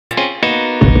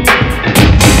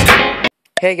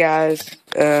Hey guys,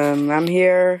 I'm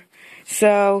here.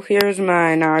 So, here's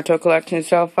my Naruto collection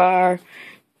so far.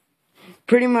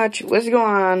 Pretty much, let's go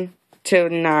on to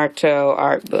the Naruto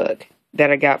art book that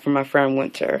I got from my friend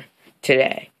Winter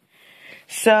today.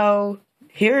 So,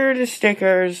 here are the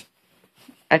stickers.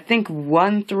 I think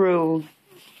 1 through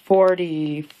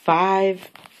 45.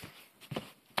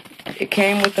 It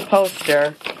came with the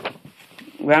poster.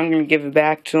 Well, I'm going to give it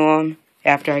back to him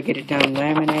after I get it done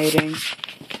laminating.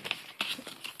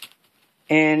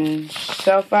 And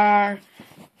so far,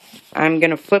 I'm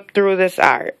going to flip through this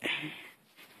art.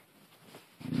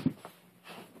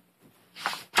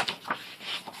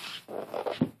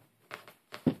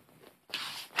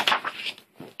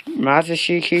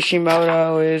 Masashi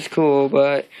Kishimoto is cool,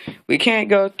 but we can't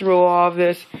go through all of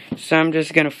this, so I'm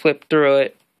just going to flip through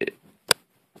it.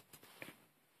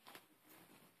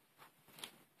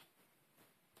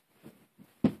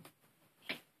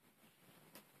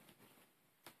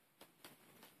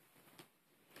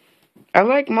 I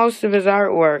like most of his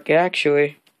artwork,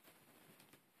 actually.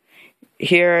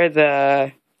 Here are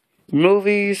the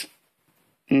movies,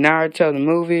 Naruto the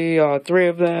movie, all 3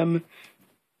 of them.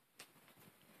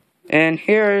 And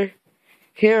here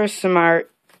is some art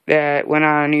that went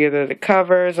on either the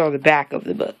covers or the back of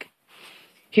the book.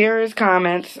 Here is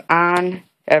comments on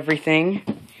everything.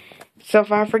 So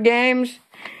far for games,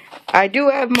 I do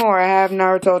have more. I have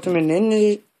Naruto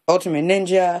Ultimate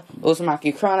Ninja,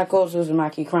 Uzumaki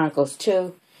Chronicles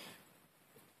 2,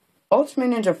 Ultimate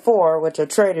Ninja 4, which I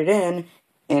traded in,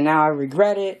 and now I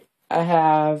regret it. I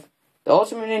have the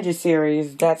Ultimate Ninja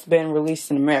series that's been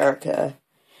released in America.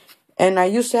 And I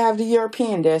used to have the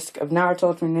European disc of Naruto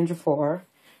Ultimate Ninja 4.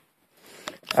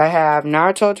 I have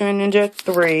Naruto Ultimate Ninja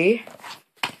 3,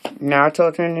 Naruto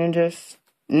Ultimate Ninja...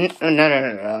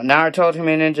 Naruto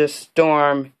Ultimate Ninja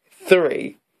Storm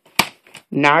 3,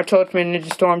 Naruto Ultimate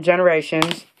Ninja Storm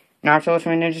Generations, Naruto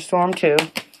Ultimate Ninja Storm 2.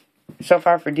 So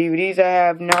far for DVDs, I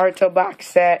have Naruto Box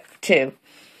Set 2,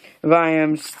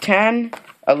 volumes 10,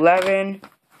 11,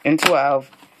 and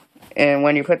 12. And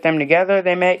when you put them together,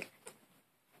 they make,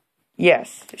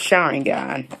 yes,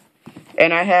 Sharingan.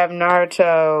 And I have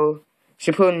Naruto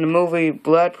Shippuden the movie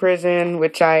Blood Prison,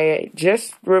 which I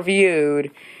just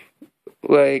reviewed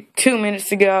like 2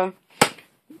 minutes ago.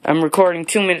 I'm recording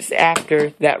 2 minutes after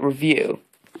that review.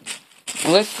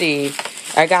 Let's see.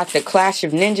 I got the Clash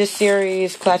of Ninja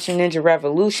series, Clash of Ninja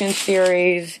Revolution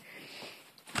series.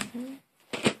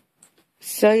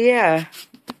 So yeah,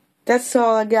 that's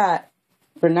all I got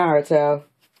for Naruto.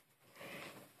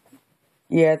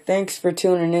 Yeah, thanks for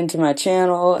tuning into my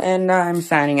channel, and I'm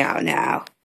signing out now.